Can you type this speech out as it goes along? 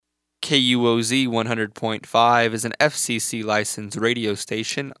KUOZ 100.5 is an FCC licensed radio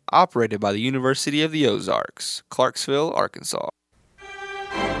station operated by the University of the Ozarks, Clarksville, Arkansas.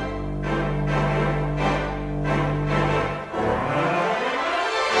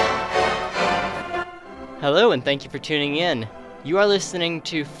 Hello and thank you for tuning in. You are listening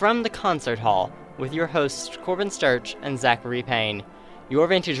to From the Concert Hall with your hosts Corbin Sturch and Zachary Payne, your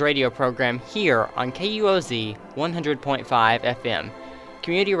vintage radio program here on KUOZ 100.5 FM,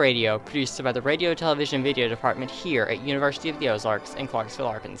 community radio produced by the Radio, Television, Video Department here at University of the Ozarks in Clarksville,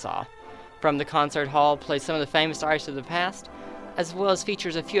 Arkansas. From the Concert Hall plays some of the famous artists of the past, as well as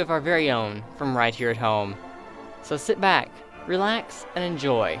features a few of our very own from right here at home. So sit back, relax, and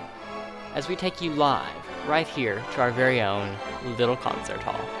enjoy as we take you live right here to our very own little concert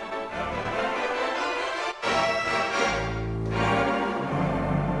hall.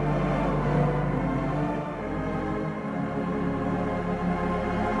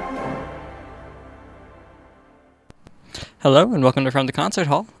 Hello and welcome to From the Concert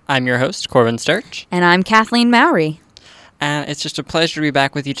Hall. I'm your host, Corbin Sturch. And I'm Kathleen Mowry. And it's just a pleasure to be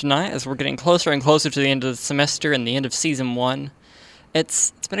back with you tonight as we're getting closer and closer to the end of the semester and the end of Season 1.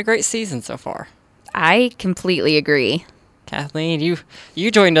 It's been a great season so far. I completely agree. Kathleen,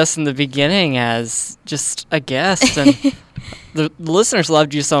 you joined us in the beginning as just a guest, and the listeners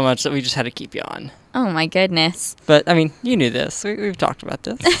loved you so much that we just had to keep you on. Oh my goodness. But, I mean, you knew this. We've talked about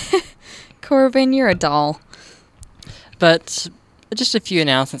this. Corbin, you're a doll. But just a few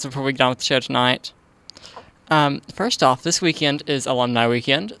announcements before we get on with the show tonight. First off, this weekend is Alumni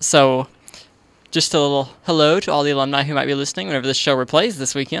Weekend, so just a little hello to all the alumni who might be listening whenever the show replays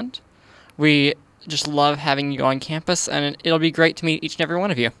this weekend. We just love having you on campus, and it'll be great to meet each and every one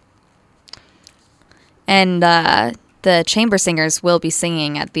of you. And the chamber singers will be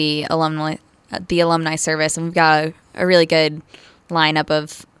singing at the alumni service, and we've got a really good lineup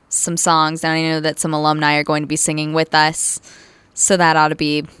of some songs, and I know that some alumni are going to be singing with us, so that ought to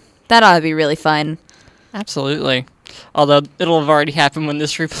be really fun. Absolutely. Although it'll have already happened when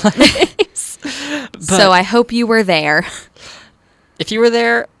this replays. So I hope you were there. If you were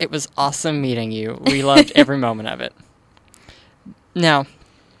there, it was awesome meeting you. We loved every moment of it. Now,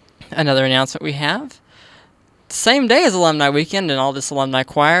 another announcement we have. Same day as Alumni Weekend and all this alumni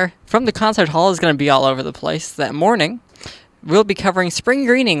choir, From the Concert Hall is going to be all over the place that morning. We'll be covering Spring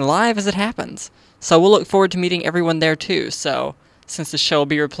Greening live as it happens. So we'll look forward to meeting everyone there too. So since the show will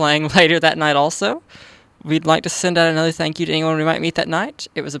be replaying later that night also, we'd like to send out another thank you to anyone we might meet that night.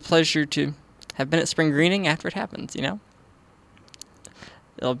 It was a pleasure to have been at Spring Greening after it happens, you know.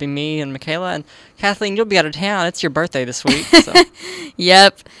 It'll be me and Michaela, and Kathleen, you'll be out of town. It's your birthday this week. So.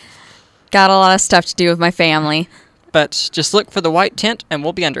 Yep. Got a lot of stuff to do with my family. But just look for the white tent, and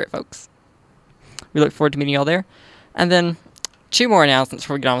we'll be under it, folks. We look forward to meeting you all there. And then 2 more announcements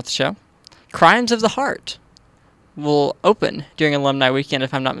before we get on with the show. Crimes of the Heart will open during Alumni Weekend,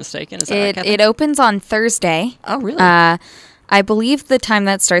 if I'm not mistaken. Is that right, Kathleen? It opens on Thursday. Oh, really? I believe the time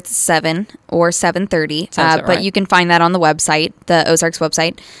that starts at 7 or 7:30, but right. You can find that on the website, the Ozarks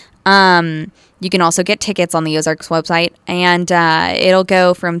website. You can also get tickets on the Ozarks website, and it'll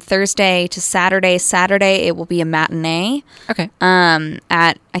go from Thursday to Saturday. Saturday, it will be a matinee. Okay.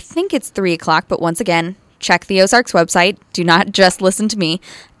 At, I think it's 3 o'clock, but once again, check the Ozarks website. Do not just listen to me.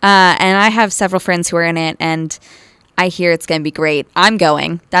 And I have several friends who are in it, and I hear it's going to be great. I'm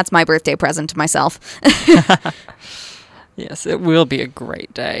going. That's my birthday present to myself. Yes, it will be a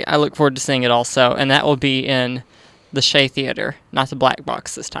great day. I look forward to seeing it also, and that will be in the Shea Theater, not the Black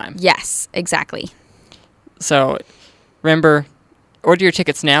Box this time. Yes, exactly. So, remember, order your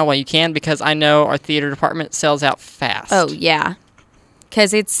tickets now while you can, because I know our theater department sells out fast. Oh, yeah.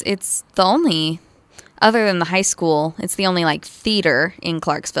 Because it's the only, other than the high school, it's the only, theater in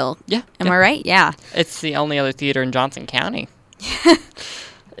Clarksville. Yeah. Am I right? Yeah. It's the only other theater in Johnson County,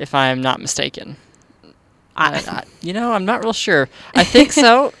 if I am not mistaken. I'm not real sure. I think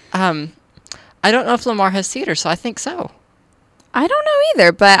so. I don't know if Lamar has theater, so I think so. I don't know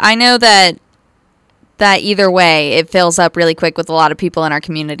either, but I know that either way, it fills up really quick with a lot of people in our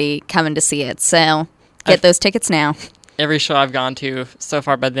community coming to see it. So get those tickets now. Every show I've gone to so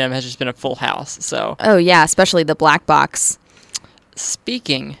far by them has just been a full house. So. Oh, yeah, especially the Black Box.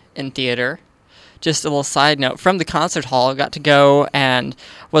 Speaking in theater, just a little side note, From the Concert Hall, got to go and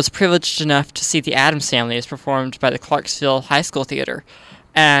was privileged enough to see The Addams Family as performed by the Clarksville High School Theater.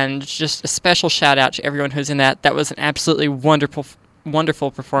 And just a special shout out to everyone who's in that. That was an absolutely wonderful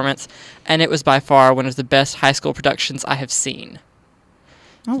performance, and it was by far one of the best high school productions I have seen.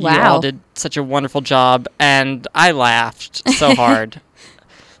 Oh, wow. You all did such a wonderful job, and I laughed so hard.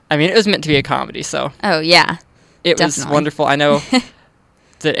 I mean, it was meant to be a comedy, so. Oh, yeah. It definitely. Was wonderful. I know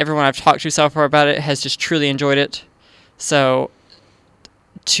that everyone I've talked to so far about it has just truly enjoyed it. So,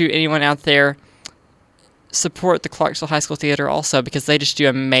 to anyone out there, support the Clarksville High School Theater also, because they just do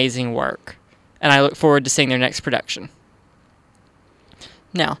amazing work. And I look forward to seeing their next production.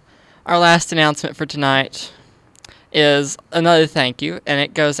 Now, our last announcement for tonight is another thank you, and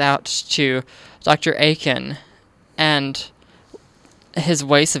it goes out to Dr. Aiken and his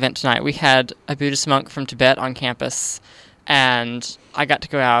WACE event tonight. We had a Buddhist monk from Tibet on campus, and I got to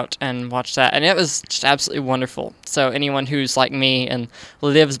go out and watch that, and it was just absolutely wonderful. So anyone who's like me and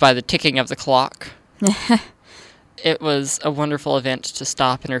lives by the ticking of the clock, it was a wonderful event to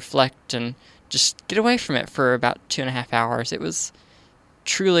stop and reflect and just get away from it for about 2.5 hours. It was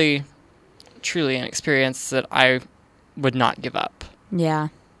truly an experience that I would not give up. Yeah.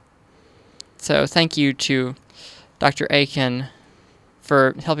 So thank you to Dr. Aiken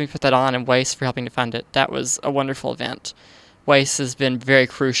for helping put that on, and WACE for helping to fund it. That was a wonderful event. WACE has been very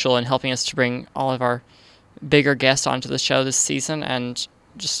crucial in helping us to bring all of our bigger guests onto the show this season, and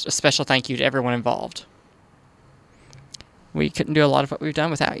just a special thank you to everyone involved. We couldn't do a lot of what we've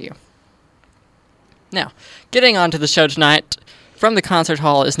done without you. Now, getting on to the show tonight, from the concert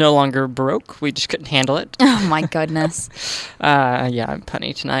hall is no longer Baroque. We just couldn't handle it. Oh, my goodness. Yeah, I'm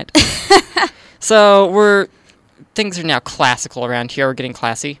punny tonight. So things are now classical around here. We're getting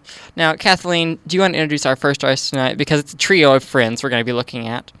classy. Now, Kathleen, do you want to introduce our first artist tonight? Because it's a trio of friends we're going to be looking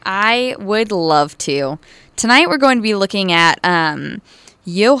at. I would love to. Tonight we're going to be looking at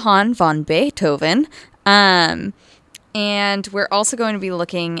Johann von Beethoven. And we're also going to be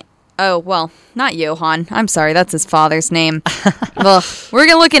looking... Oh, well, not Johann. I'm sorry, that's his father's name. Ugh. We're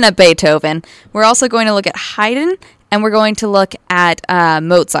looking at Beethoven. We're also going to look at Haydn, and we're going to look at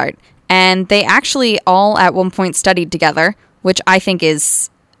Mozart. And they actually all at one point studied together, which I think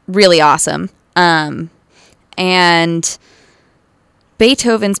is really awesome. And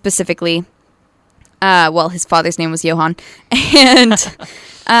Beethoven specifically, his father's name was Johann, and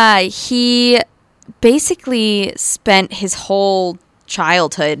he basically spent his whole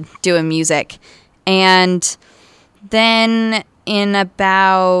childhood doing music. And then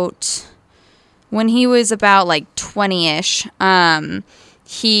when he was about like 20-ish,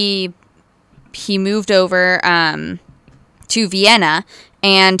 he moved over to Vienna,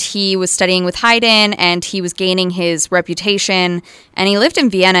 and he was studying with Haydn, and he was gaining his reputation, and he lived in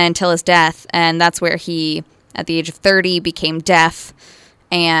Vienna until his death, and that's where he, at the age of 30, became deaf,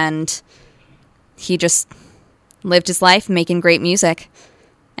 and he just lived his life making great music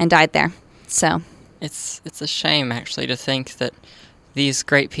and died there. So it's a shame, actually, to think that these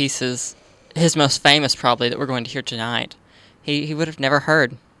great pieces, his most famous probably, that we're going to hear tonight, he would have never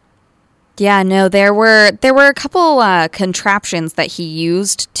heard. Yeah, no, there were a couple contraptions that he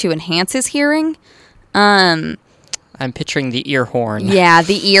used to enhance his hearing. I'm picturing the ear horn. Yeah,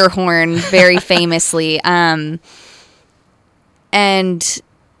 the ear horn, very famously. And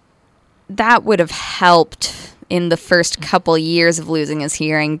that would have helped in the first couple years of losing his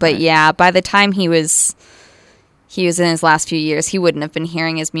hearing. But right. Yeah, by the time he was in his last few years, he wouldn't have been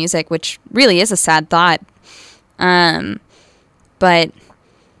hearing his music, which really is a sad thought. But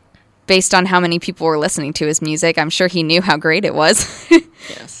based on how many people were listening to his music, I'm sure he knew how great it was.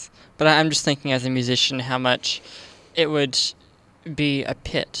 Yes. But I'm just thinking as a musician how much it would be a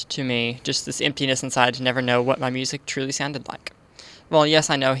pit to me, just this emptiness inside to never know what my music truly sounded like. Well, yes,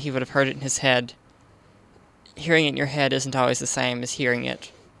 I know he would have heard it in his head. Hearing it in your head isn't always the same as hearing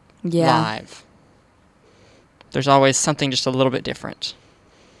it live. There's always something just a little bit different.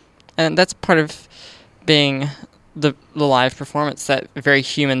 And that's part of being the live performance, that very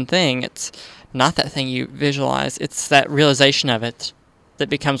human thing. It's not that thing you visualize. It's that realization of it that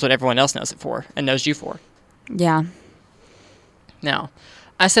becomes what everyone else knows it for and knows you for. Yeah. Now,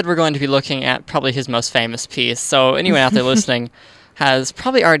 I said we're going to be looking at probably his most famous piece, so anyone out there listening has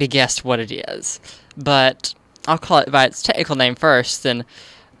probably already guessed what it is. But I'll call it by its technical name first, then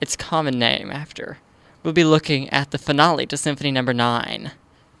its common name after. We'll be looking at the finale to Symphony No. 9,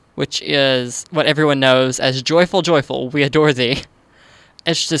 which is what everyone knows as Joyful, Joyful, We Adore Thee.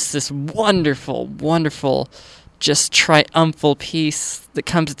 It's just this wonderful, wonderful, just triumphal piece that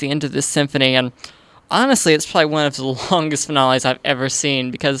comes at the end of this symphony, and honestly, it's probably one of the longest finales I've ever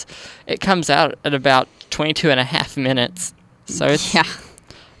seen, because it comes out at about 22 and a half minutes. So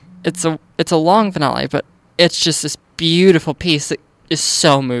it's a long finale, but it's just this beautiful piece that is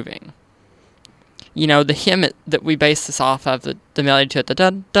so moving. You know, the hymn that we base this off of, the melody to it, the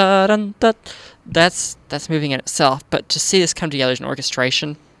dun dun dun dun, that's moving in itself. But to see this come together as an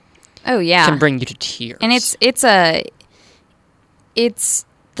orchestration, can bring you to tears. And it's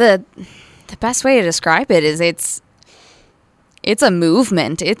the best way to describe it is it's a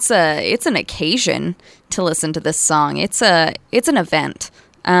movement. It's an occasion to listen to this song. It's an event.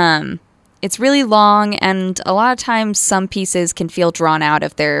 It's really long, and a lot of times some pieces can feel drawn out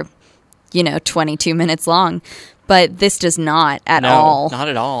if they're, 22 minutes long. But this does not at all. No, not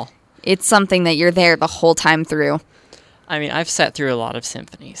at all. It's something that you're there the whole time through. I mean, I've sat through a lot of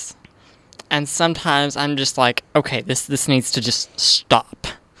symphonies. And sometimes I'm just like, okay, this needs to just stop.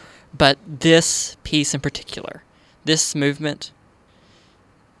 But this piece in particular, this movement,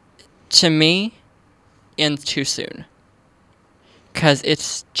 to me, ends too soon. Because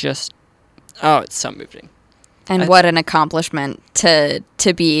it's just, it's so moving. And what an accomplishment to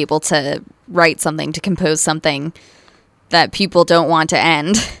be able to write something, to compose something that people don't want to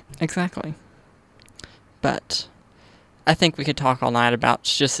end. Exactly. But I think we could talk all night about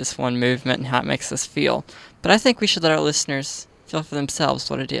just this one movement and how it makes us feel. But I think we should let our listeners feel for themselves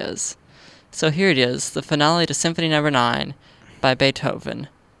what it is. So here it is, the finale to Symphony No. 9 by Beethoven.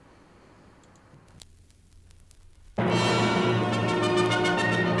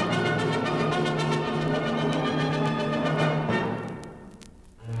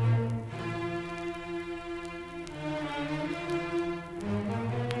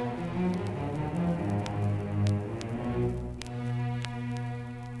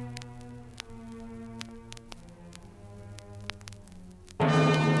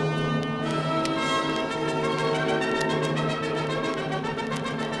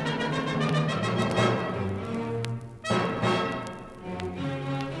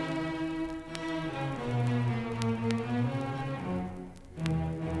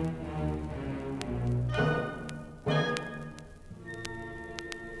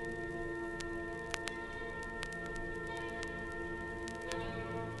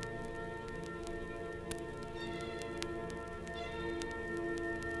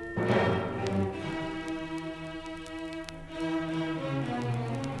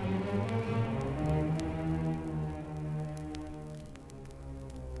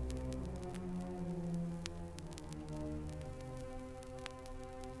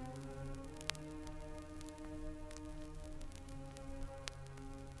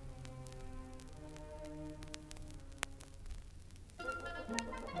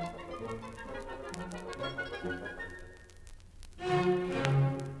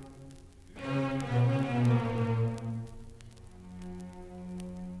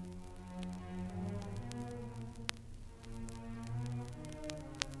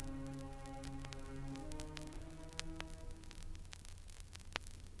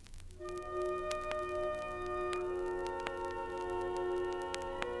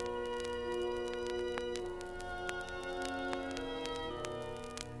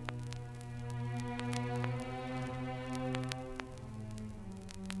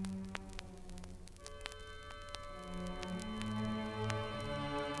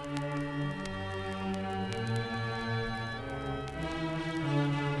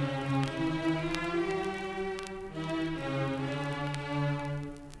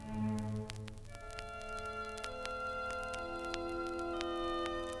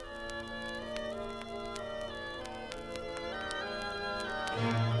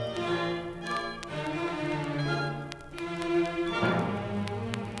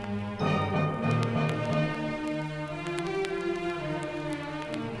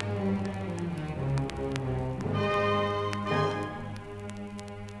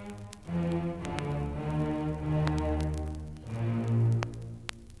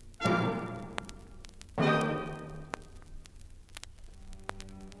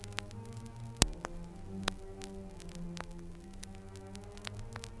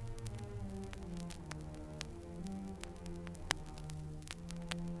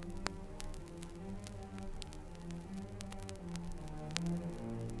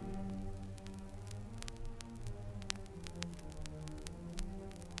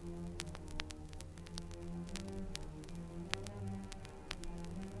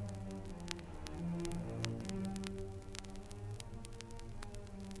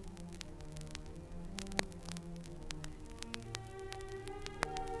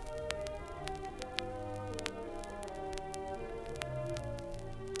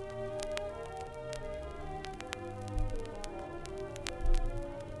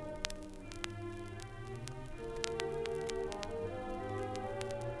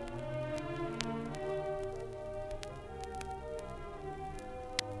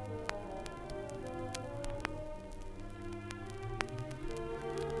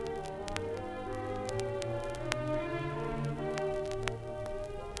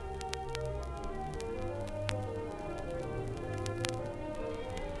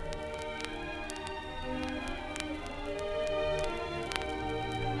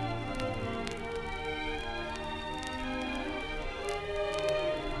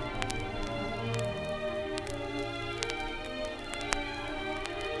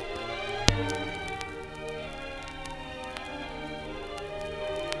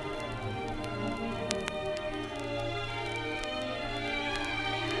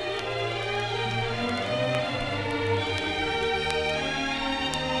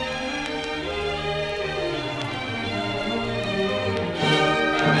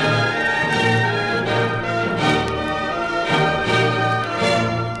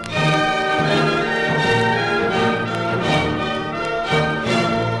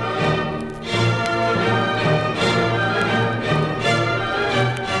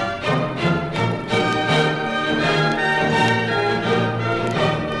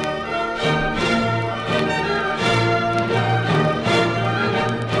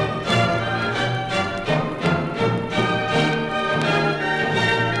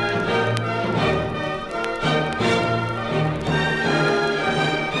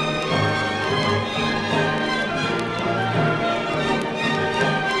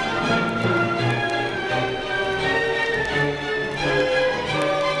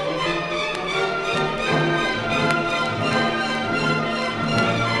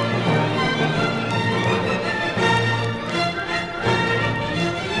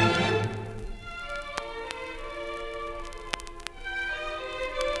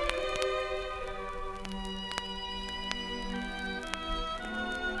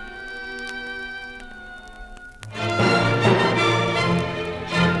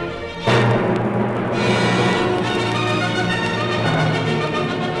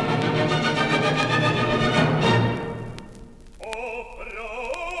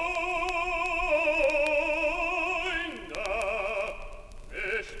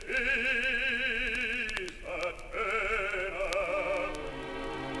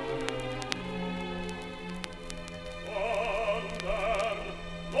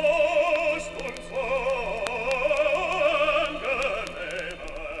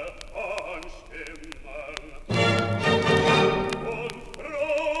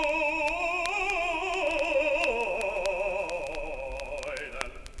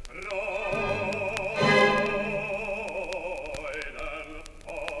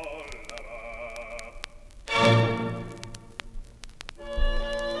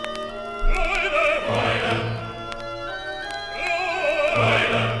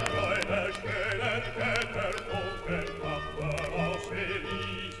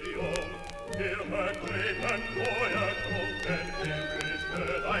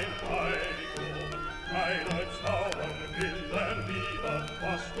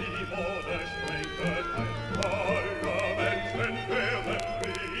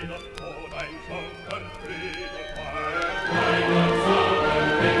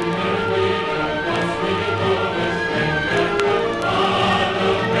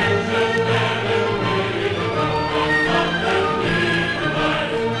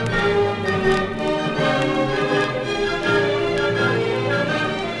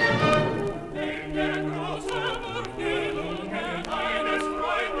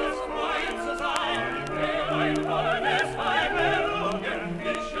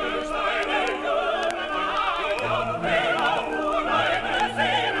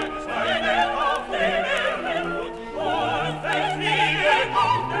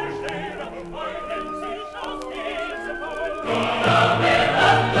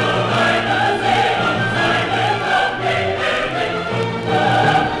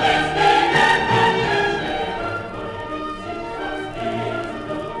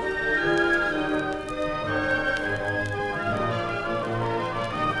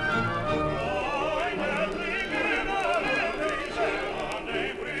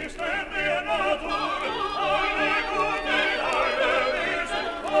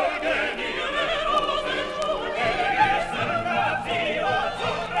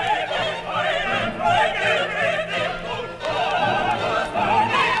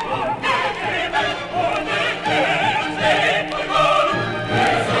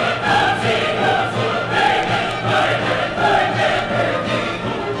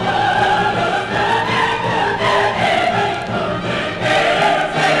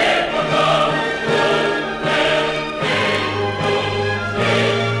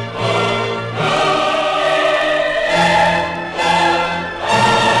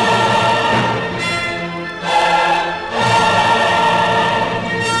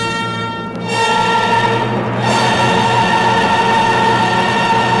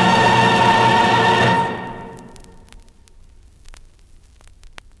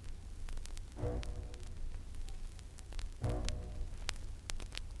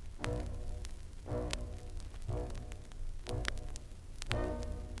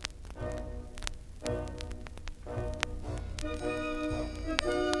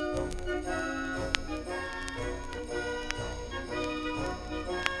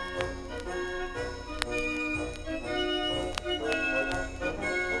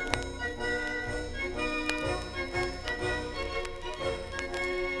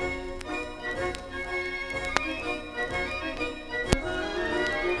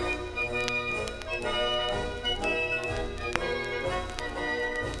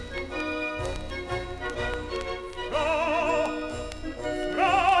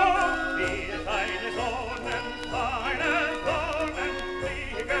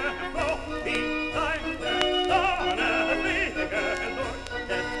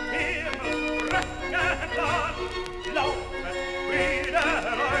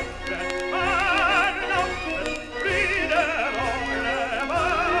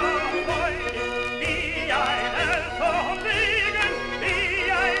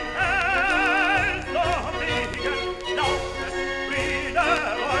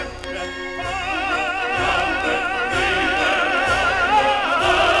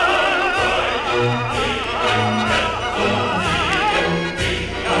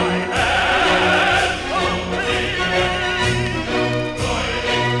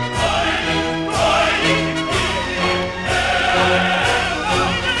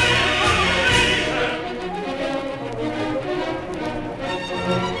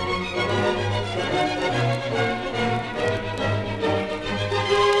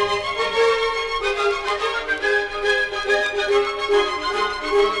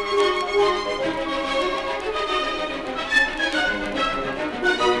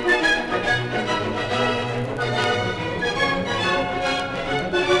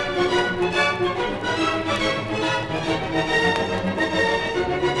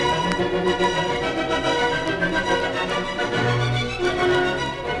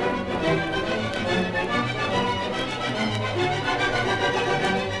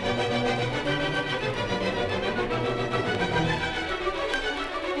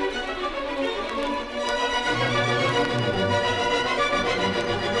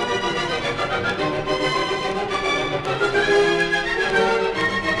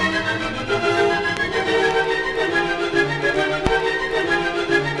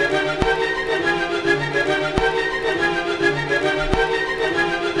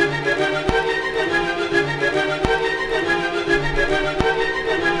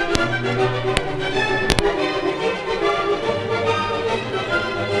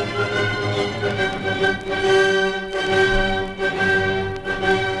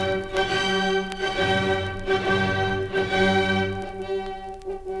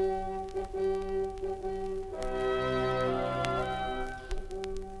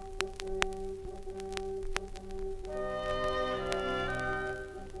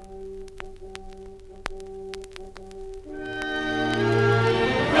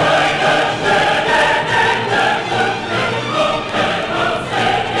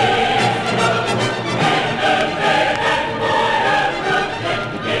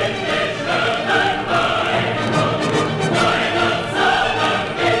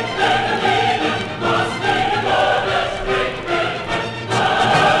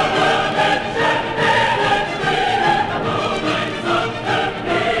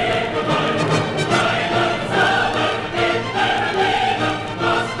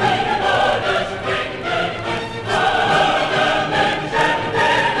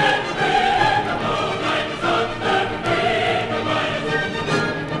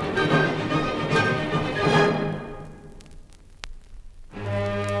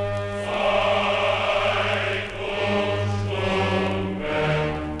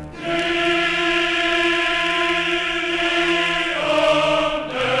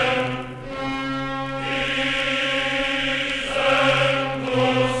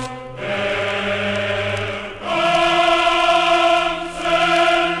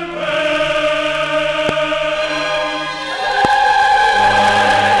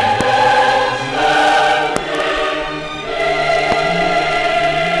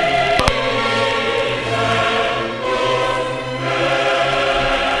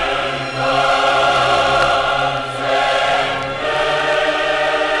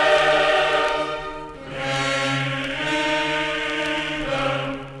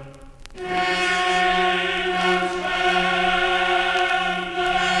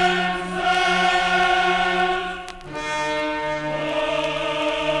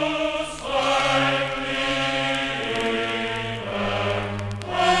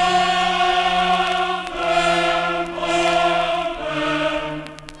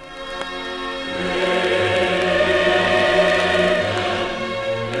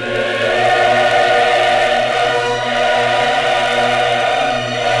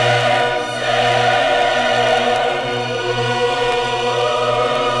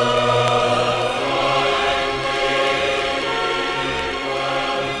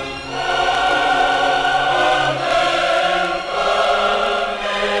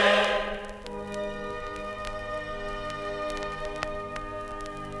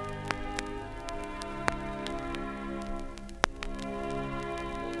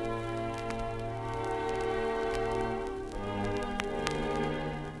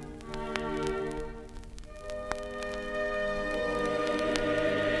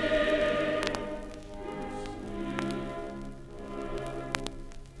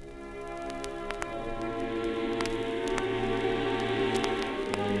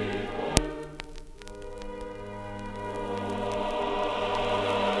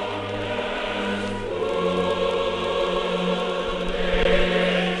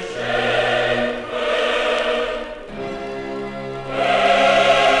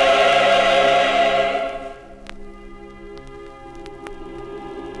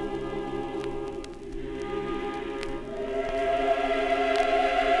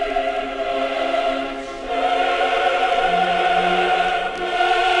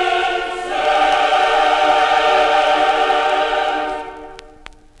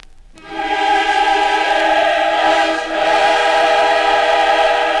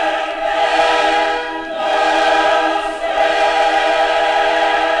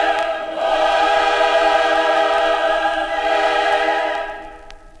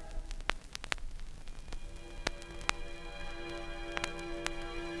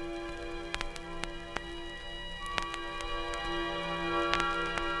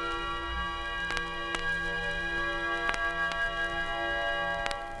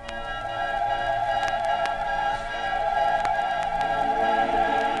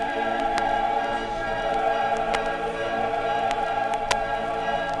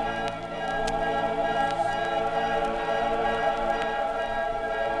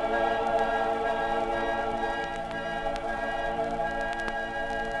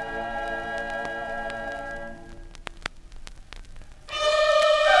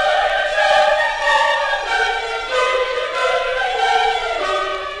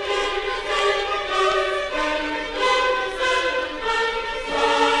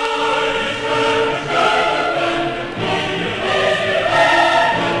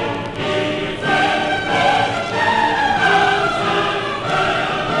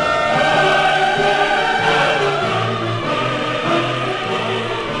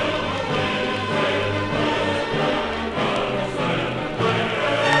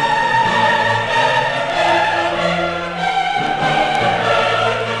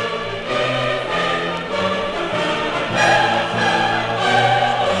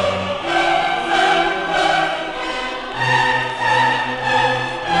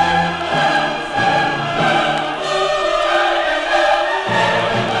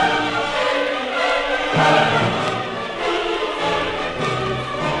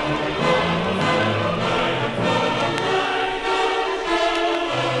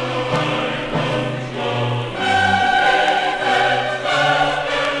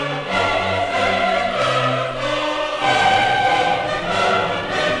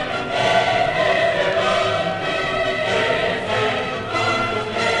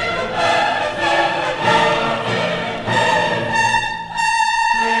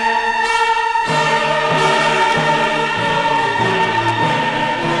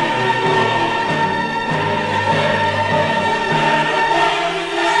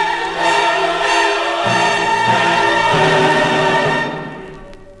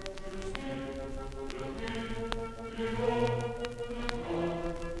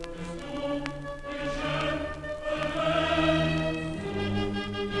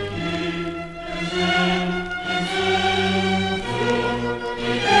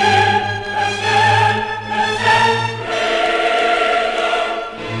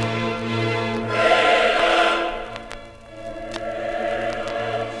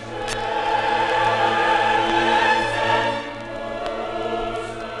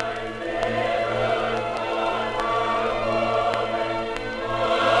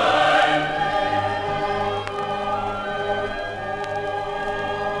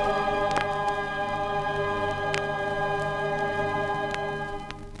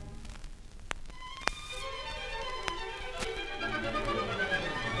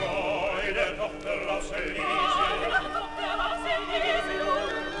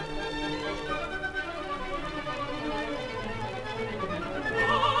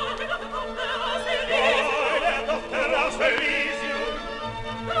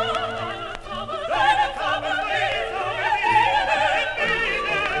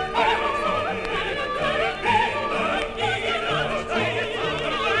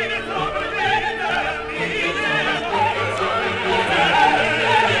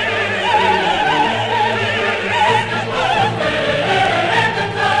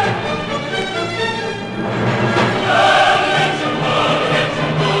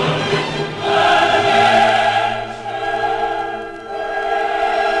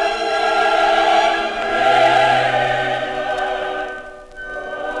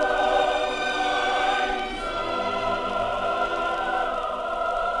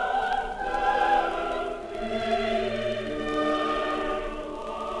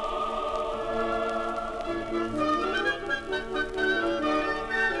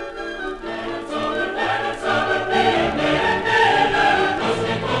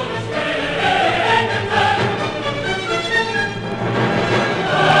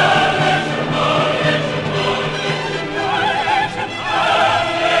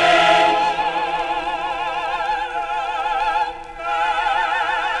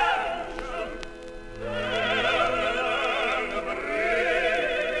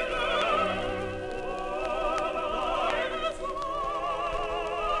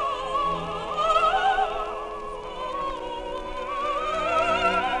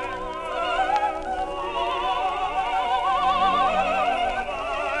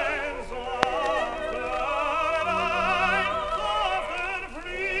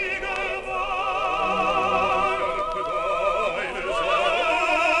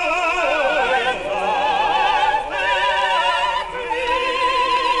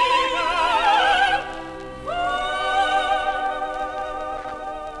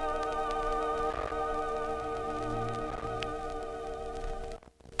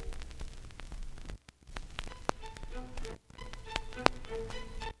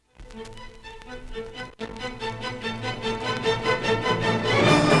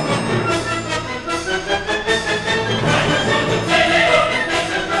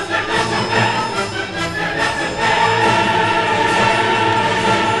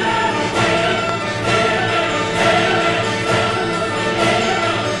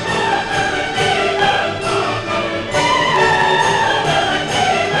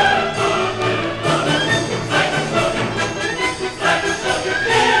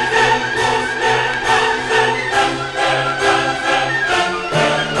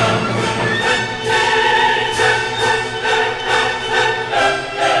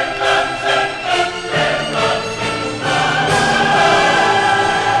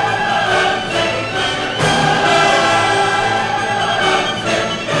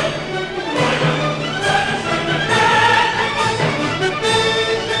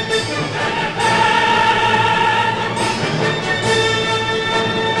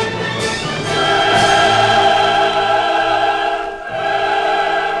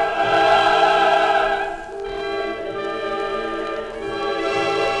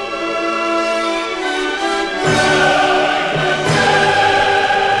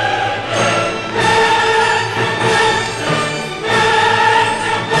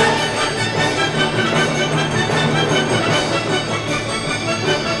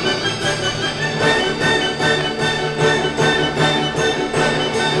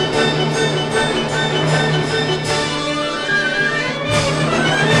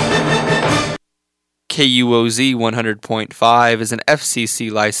 KUOZ 100.5 is an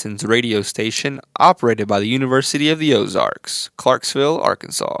FCC licensed radio station operated by the University of the Ozarks, Clarksville,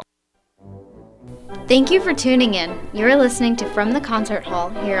 Arkansas. Thank you for tuning in. You're listening to From the Concert Hall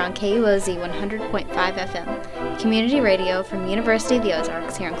here on KUOZ 100.5 FM, community radio from University of the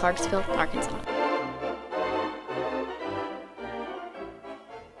Ozarks here in Clarksville, Arkansas.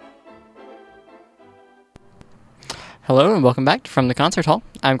 Hello and welcome back to From the Concert Hall.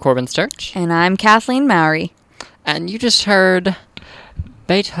 I'm Corbin Sturch. And I'm Kathleen Mowry. And you just heard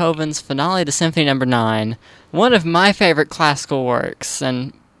Beethoven's Finale to Symphony No. 9, one of my favorite classical works,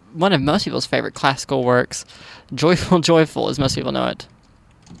 and one of most people's favorite classical works. Joyful, Joyful, as most people know it.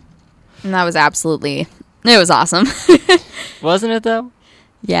 And that was it was awesome. Wasn't it, though?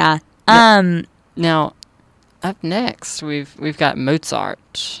 Yeah. Now, up next, we've got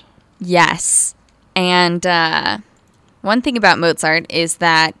Mozart. Yes. And one thing about Mozart is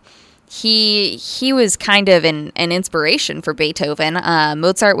that he was kind of an inspiration for Beethoven.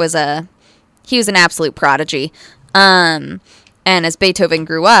 Mozart was an absolute prodigy. And as Beethoven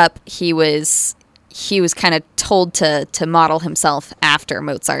grew up, he was kind of told to model himself after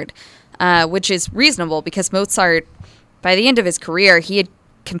Mozart, which is reasonable because Mozart, by the end of his career, he had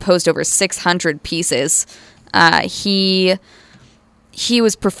composed over 600 pieces. He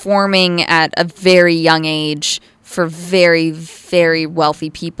was performing at a very young age for very, very wealthy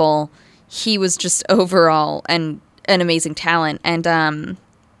people. He was just overall an amazing talent. And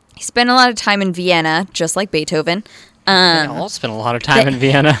he spent a lot of time in Vienna, just like Beethoven. They all spent a lot of time in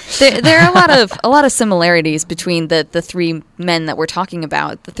Vienna. There are a lot of similarities between the three men that we're talking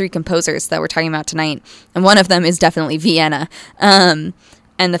about, the three composers that we're talking about tonight. And one of them is definitely Vienna. And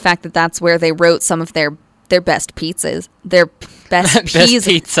the fact that that's where they wrote some of their best pizzas, their best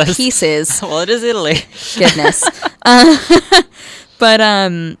pizzas. Pieces. Well, it is Italy. Goodness. But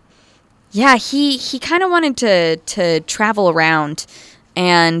yeah, he kind of wanted to travel around,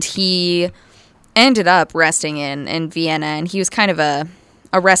 and he ended up resting in Vienna, and he was kind of a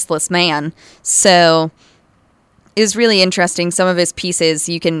restless man. So it was really interesting. Some of his pieces,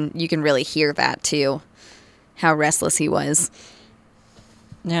 you can really hear that too, how restless he was.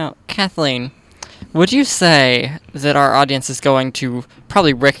 Now, Kathleen, would you say that our audience is going to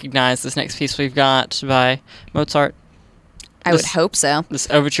probably recognize this next piece we've got by Mozart? I would hope so. This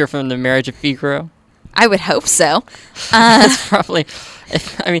overture from The Marriage of Figaro? I would hope so. It's probably...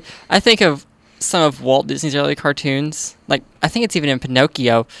 I think of some of Walt Disney's early cartoons. Like, I think it's even in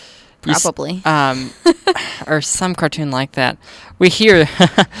Pinocchio. Probably. Or some cartoon like that. We hear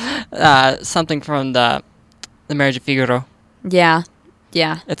something from the Marriage of Figaro. Yeah.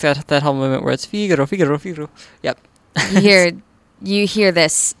 Yeah. It's got that whole movement where it's Figaro, Figaro, Figaro. Yep. You hear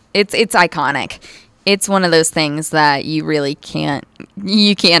this. It's iconic. It's one of those things that you really can't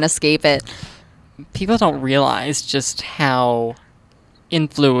escape it. People don't realize just how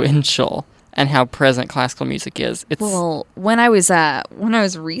influential and how present classical music is. Well, when I was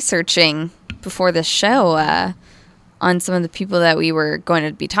researching before this show on some of the people that we were going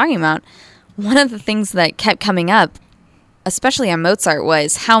to be talking about, one of the things that kept coming up, especially on Mozart,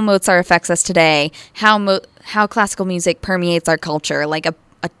 was how Mozart affects us today, how classical music permeates our culture. Like a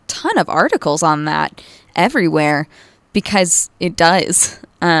ton of articles on that everywhere, because it does.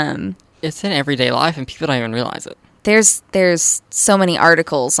 It's in everyday life, and people don't even realize it. There's so many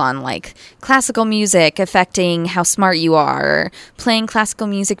articles on like classical music affecting how smart you are, or playing classical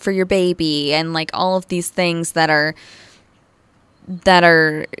music for your baby, and like all of these things that are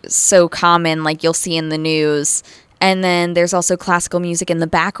so common, like you'll see in the news. And then there's also classical music in the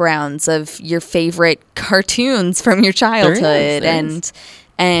backgrounds of your favorite cartoons from your childhood,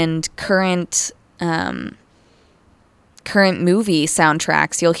 and current movie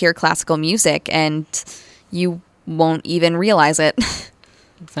soundtracks. You'll hear classical music, and you won't even realize it.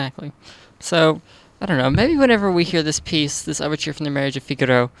 Exactly. So, I don't know, maybe whenever we hear this piece, this overture from The Marriage of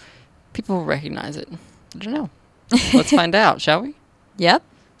Figaro, people will recognize it. I don't know. Let's find out, shall we? Yep.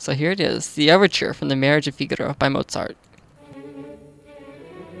 So here it is, the overture from The Marriage of Figaro by Mozart.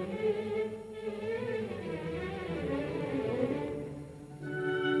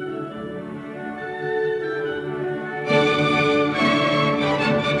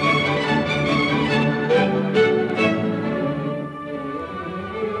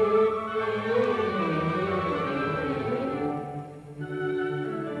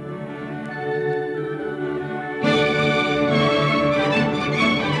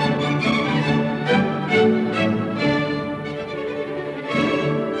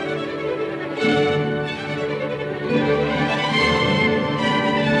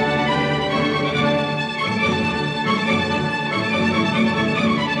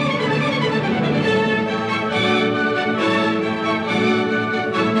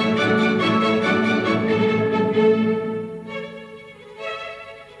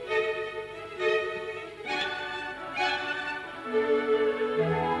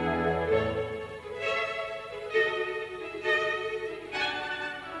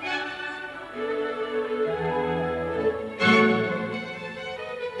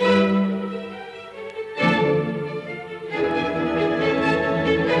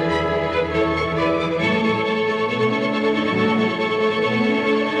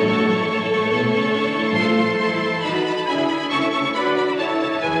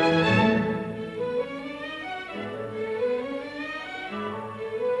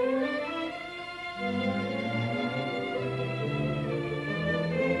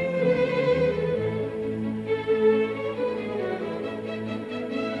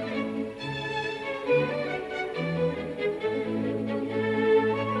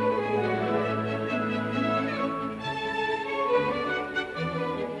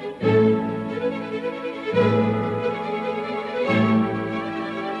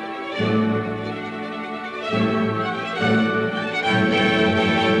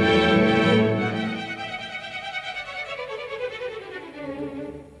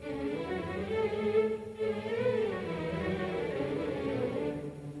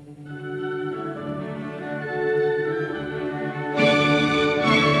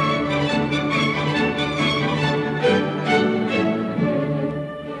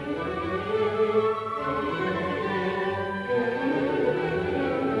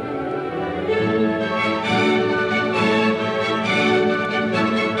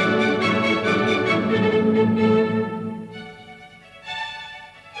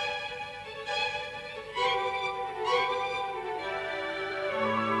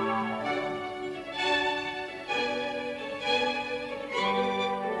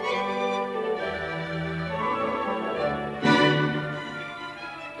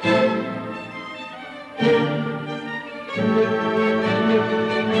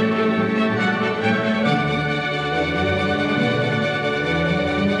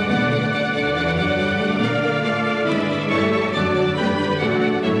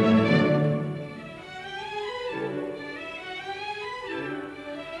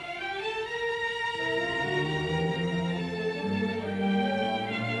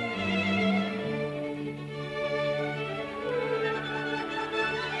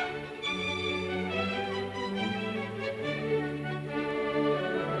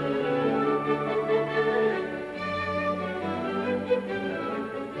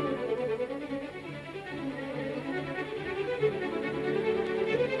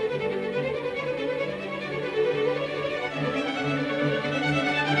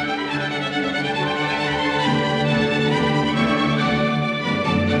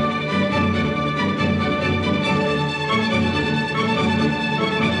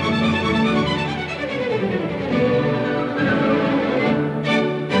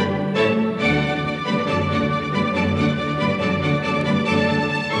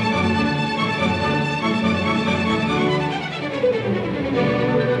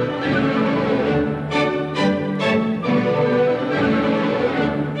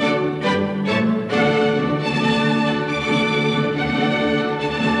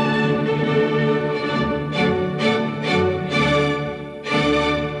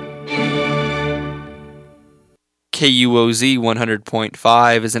 KUOZ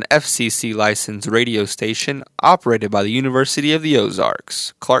 100.5 is an FCC licensed radio station operated by the University of the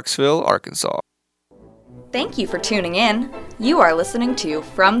Ozarks, Clarksville, Arkansas. Thank you for tuning in. You are listening to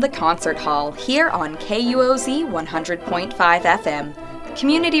From the Concert Hall here on KUOZ 100.5 FM,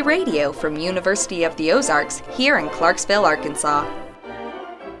 community radio from University of the Ozarks here in Clarksville, Arkansas.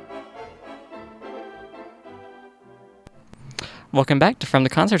 Welcome back to From the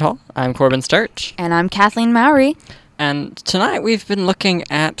Concert Hall. I'm Corbin Sturch. And I'm Kathleen Mowry. And tonight we've been looking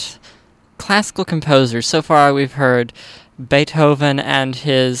at classical composers. So far we've heard Beethoven and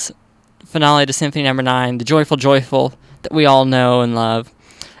his finale to Symphony No. 9, the Joyful, Joyful, that we all know and love.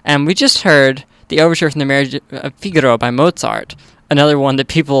 And we just heard the Overture from the Marriage of Figaro by Mozart, another one that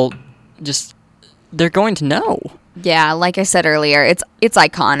people just, they're going to know. Yeah, like I said earlier, it's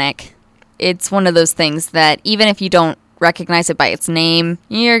iconic. It's one of those things that even if you don't recognize it by its name,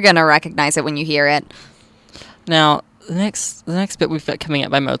 you're going to recognize it when you hear it. Now, the next bit we've got coming up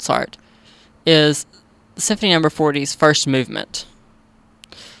by Mozart is Symphony No. 40's first movement.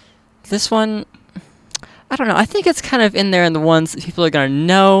 This one, I don't know, I think it's kind of in there in the ones that people are going to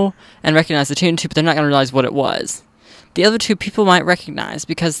know and recognize the tune to, but they're not going to realize what it was. The other two people might recognize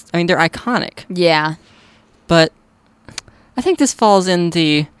because, I mean, they're iconic. Yeah. But I think this falls in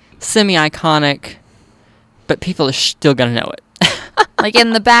the semi-iconic, but people are still going to know it. Like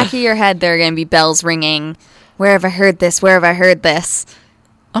in the back of your head, there are going to be bells ringing. Where have I heard this? Where have I heard this?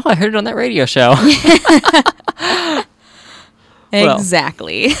 Oh, I heard it on that radio show.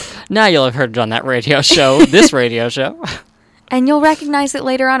 Exactly. Well, now you'll have heard it on that radio show, this radio show. And you'll recognize it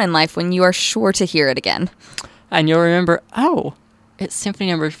later on in life when you are sure to hear it again. And you'll remember, oh, it's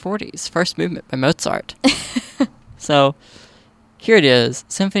Symphony No. 40's first movement by Mozart. So, here it is,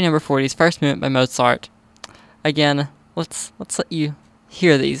 Symphony No. 40's first movement by Mozart. Again, let's let you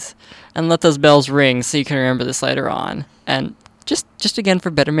hear these and let those bells ring so you can remember this later on. And just again for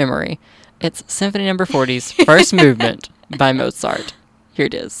better memory, it's Symphony No. 40's first movement by Mozart. Here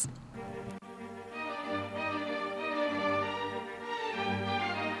it is.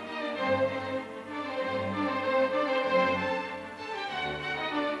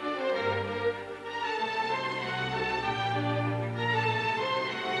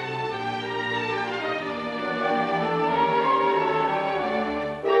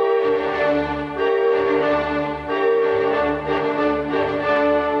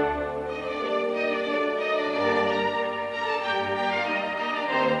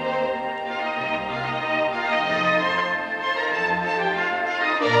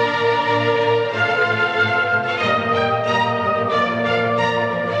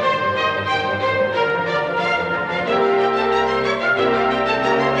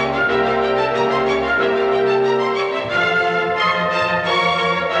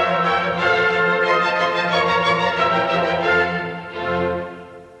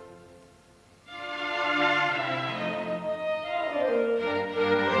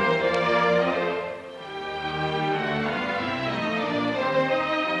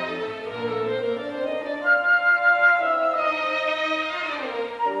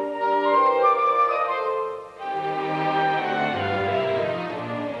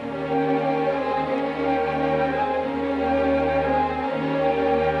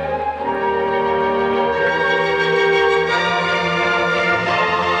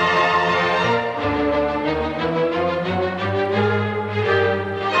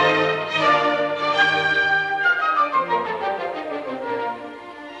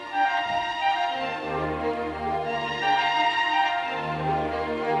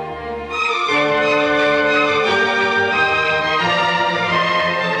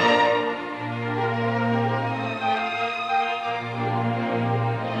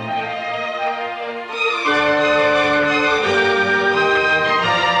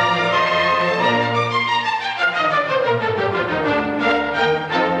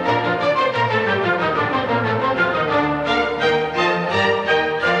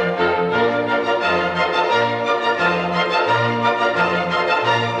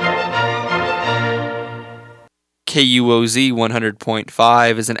 KUOZ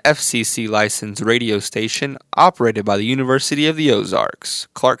 100.5 is an FCC licensed radio station operated by the University of the Ozarks,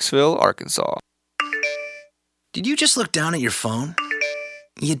 Clarksville, Arkansas. Did you just look down at your phone?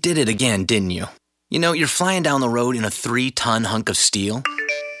 You did it again, didn't you? You know, you're flying down the road in a 3-ton hunk of steel,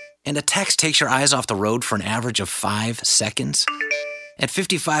 and a text takes your eyes off the road for an average of 5 seconds. At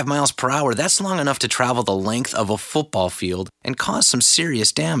 55 miles per hour, that's long enough to travel the length of a football field and cause some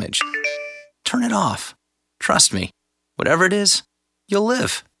serious damage. Turn it off. Trust me, whatever it is, you'll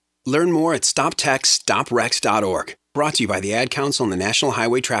live. Learn more at stoptextsstopwrecks.org. Brought to you by the Ad Council and the National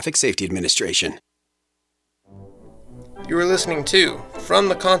Highway Traffic Safety Administration. You are listening to From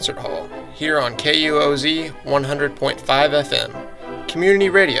the Concert Hall here on KUOZ 100.5 FM, community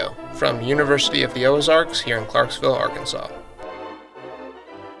radio from the University of the Ozarks here in Clarksville, Arkansas.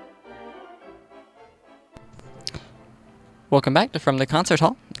 Welcome back to From the Concert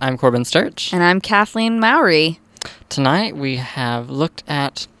Hall. I'm Corbin Sturch. And I'm Kathleen Mowry. Tonight we have looked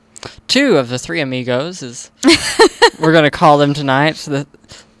at 2 of the 3 amigos, as we're going to call them tonight. So the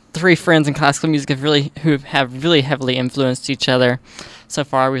 3 friends in classical music who have really heavily influenced each other. So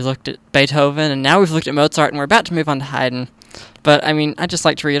far we've looked at Beethoven, and now we've looked at Mozart, and we're about to move on to Haydn. But, I mean, I'd just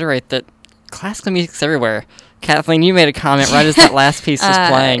like to reiterate that classical music's everywhere. Kathleen, you made a comment right as that last piece was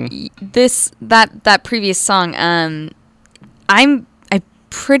playing. That previous song, I'm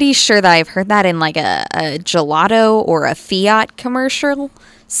pretty sure that I've heard that in like a gelato or a Fiat commercial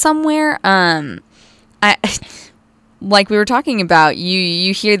somewhere. Like we were talking about,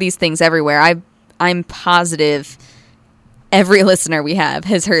 you hear these things everywhere. I'm positive every listener we have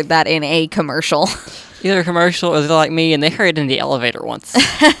has heard that in a commercial. Either a commercial or they're like me and they heard it in the elevator once.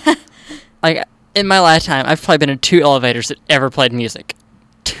 Like, in my lifetime, I've probably been in 2 elevators that ever played music.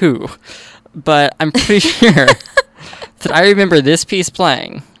 2. But I'm pretty sure that I remember this piece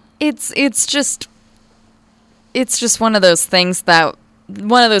playing. It's just one of those things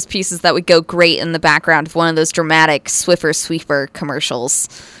one of those pieces that would go great in the background of one of those dramatic Swiffer Sweeper commercials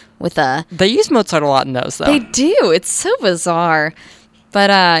with a... They use Mozart a lot in those, though. They do. It's so bizarre. But,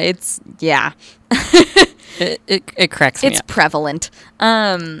 yeah. It cracks me up. It's prevalent.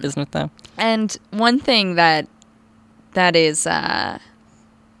 Isn't it, though? And one thing that is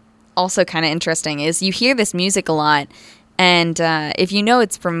also kind of interesting is you hear this music a lot, and if you know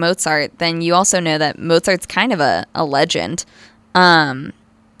it's from Mozart, then you also know that Mozart's kind of a legend.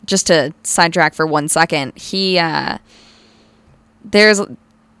 Just to sidetrack for 1 second, he's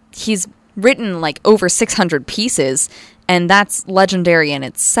written like over 600 pieces, and that's legendary in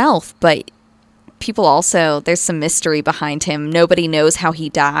itself, but people also, there's some mystery behind him. Nobody knows how he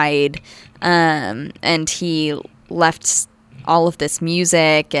died, and he left all of this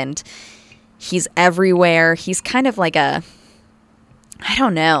music, and he's everywhere. He's kind of like I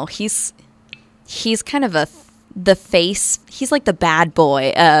don't know, he's kind of the face, he's like the bad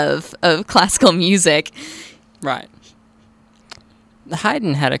boy of classical music. Right.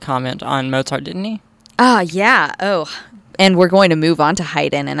 Haydn had a comment on Mozart, didn't he? Yeah. Oh, and we're going to move on to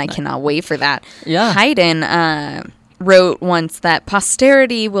Haydn, and I cannot wait for that. Yeah. Haydn wrote once that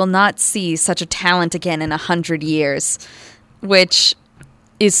posterity will not see such a talent again in 100 years, which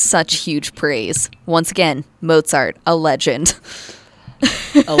is such huge praise. Once again, Mozart, a legend.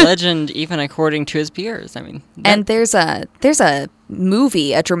 A legend, even according to his peers. I mean, and there's a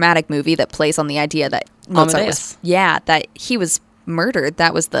movie, a dramatic movie that plays on the idea that Mozart that he was murdered.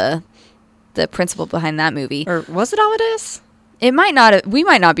 That was the principle behind that movie. Or was it Amadeus? It might not. We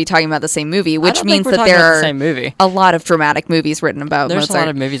might not be talking about the same movie, which means that there are a lot of dramatic movies written about Mozart. There's a lot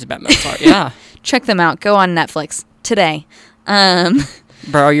of movies about Mozart. Yeah, check them out. Go on Netflix today.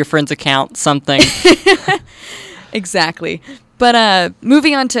 Borrow your friend's account. Something. Exactly. But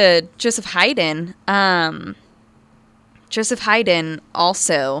moving on to Joseph Haydn. Joseph Haydn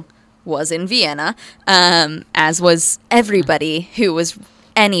also was in Vienna, as was everybody who was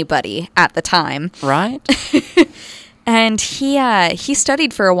anybody at the time. Right. And he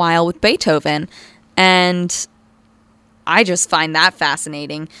studied for a while with Beethoven, and I just find that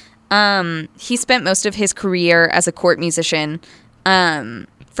fascinating. He spent most of his career as a court musician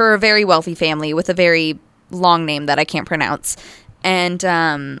for a very wealthy family with a very long name that I can't pronounce. And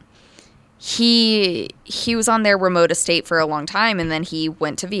he was on their remote estate for a long time, and then he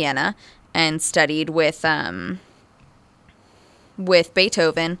went to Vienna and studied with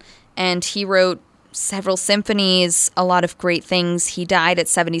Beethoven, and he wrote several symphonies, a lot of great things. He died at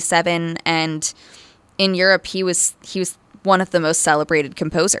 77, and in Europe he was one of the most celebrated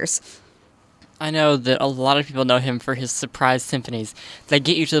composers. I know that a lot of people know him for his surprise symphonies. They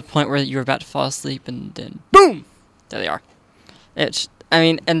get you to the point where you're about to fall asleep, and then boom, there they are.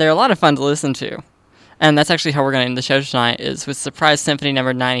 And they're a lot of fun to listen to. And that's actually how we're going to end the show tonight, is with Surprise Symphony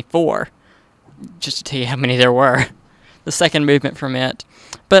number 94, just to tell you how many there were. The second movement from it.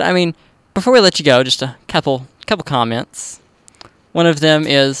 But, I mean, before we let you go, just a couple comments. One of them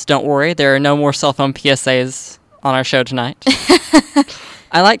is, don't worry, there are no more cell phone PSAs on our show tonight.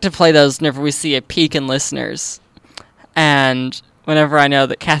 I like to play those whenever we see a peak in listeners. And whenever I know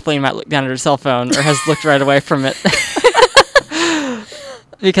that Kathleen might look down at her cell phone or has looked right away from it.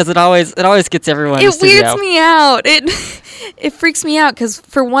 Because it always gets everyone in the studio. It weirds me out. It freaks me out because,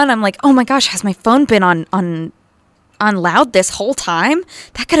 for one, I'm like, oh my gosh, has my phone been on loud this whole time?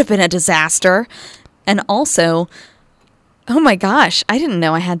 That could have been a disaster. And also, oh my gosh, I didn't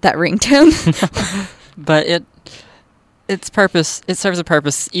know I had that ringtone. But it serves a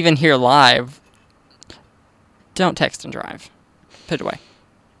purpose even here live. Don't text and drive. Put it away.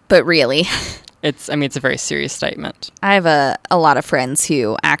 But really, it's a very serious statement. I have a lot of friends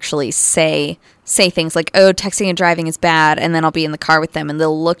who actually say things like, oh, texting and driving is bad, and then I'll be in the car with them and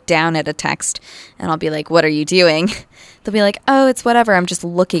they'll look down at a text and I'll be like, what are you doing? They'll be like, oh, it's whatever, I'm just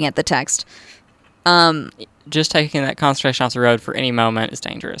looking at the text. Just taking that concentration off the road for any moment is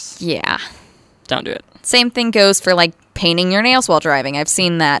dangerous. Yeah. Don't do it. Same thing goes for, like, painting your nails while driving. I've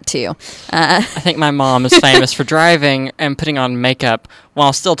seen that, too. I think my mom is famous for driving and putting on makeup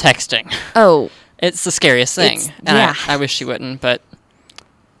while still texting. Oh. It's the scariest thing. And yeah. I wish she wouldn't, but,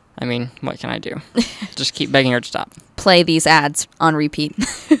 I mean, what can I do? Just keep begging her to stop. Play these ads on repeat.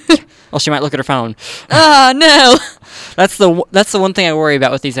 Well, she might look at her phone. Oh, no. That's the one thing I worry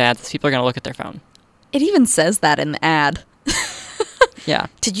about with these ads, is people are going to look at their phone. It even says that in the ad. Yeah.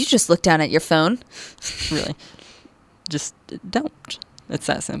 Did you just look down at your phone? Really. Just don't. It's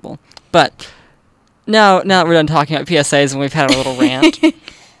that simple. But now that we're done talking about PSAs and we've had a little rant,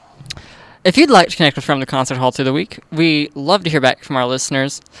 if you'd like to connect with From the Concert Hall through the week, we love to hear back from our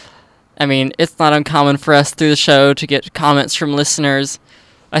listeners. I mean, it's not uncommon for us through the show to get comments from listeners.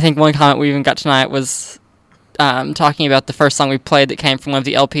 I think one comment we even got tonight was talking about the first song we played that came from one of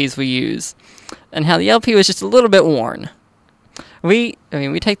the LPs we use, and how the LP was just a little bit worn. We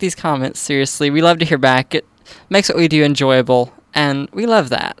take these comments seriously. We love to hear back. It makes what we do enjoyable, and we love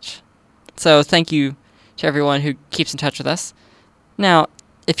that. So thank you to everyone who keeps in touch with us. Now,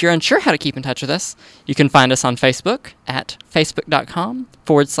 if you're unsure how to keep in touch with us, you can find us on Facebook at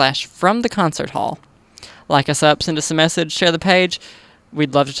facebook.com/From the Concert Hall. Like us up, send us a message, share the page.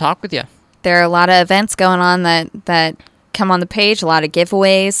 We'd love to talk with you. There are a lot of events going on that come on the page, a lot of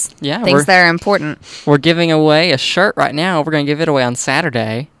giveaways, things that are important. We're giving away a shirt right now. We're going to give it away on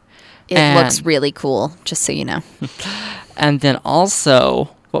Saturday. It looks really cool, just so you know. And then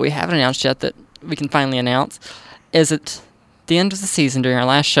also, what we haven't announced yet that we can finally announce is at the end of the season, during our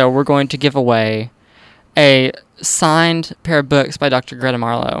last show, we're going to give away a signed pair of books by Dr. Greta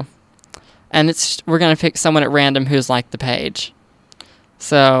Marlowe. And we're going to pick someone at random who's liked the page.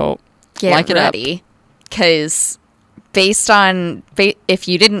 So, get ready, because if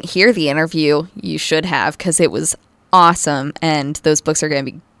you didn't hear the interview, you should have, because it was awesome, and those books are going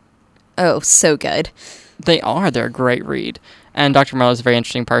to be, so good. They're a great read, and Dr. Marlowe's a very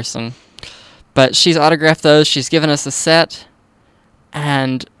interesting person. But she's autographed those, she's given us a set,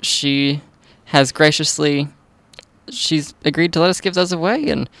 and she has she's agreed to let us give those away,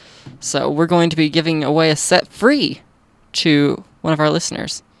 and so we're going to be giving away a set free to one of our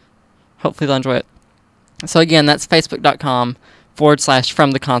listeners. Hopefully they'll enjoy it. So again, that's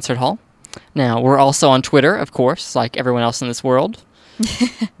facebook.com/From the Concert Hall. Now, we're also on Twitter, of course, like everyone else in this world.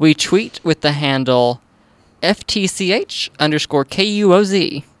 We tweet with the handle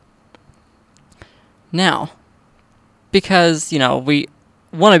FTCH_KUOZ. Now, because, we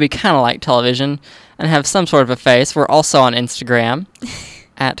want to be kind of like television and have some sort of a face, we're also on Instagram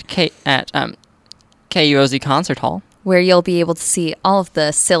at KUOZ Concert Hall, where you'll be able to see all of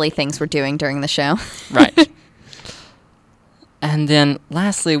the silly things we're doing during the show. Right. And then,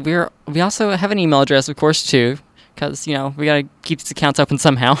 lastly, we also have an email address, of course, too, because, we got to keep these accounts open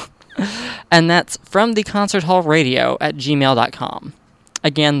somehow. And that's fromtheconcerthallradio@gmail.com.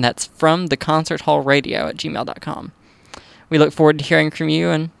 Again, that's fromtheconcerthallradio@gmail.com. We look forward to hearing from you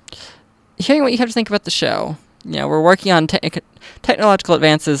and hearing what you have to think about the show. We're working on technological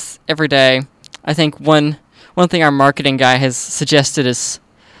advances every day. I think one thing our marketing guy has suggested is,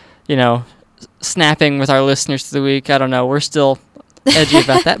 snapping with our listeners through the week. I don't know. We're still edgy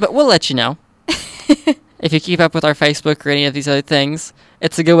about that, but we'll let you know. If you keep up with our Facebook or any of these other things,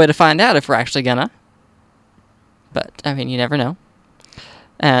 it's a good way to find out if we're actually gonna. But, you never know.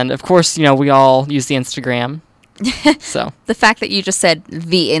 And, of course, we all use the Instagram. So the fact that you just said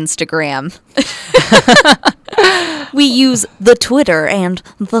the Instagram. We use the Twitter and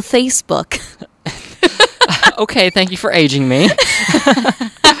the Facebook. Okay, thank you for aging me.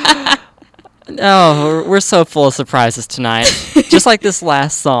 Oh, we're so full of surprises tonight, just like this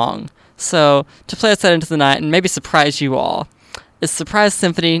last song. So, to play us out into the night and maybe surprise you all, is Surprise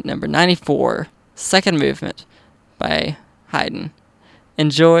Symphony number 94, second movement by Haydn.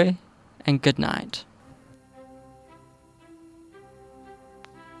 Enjoy and good night.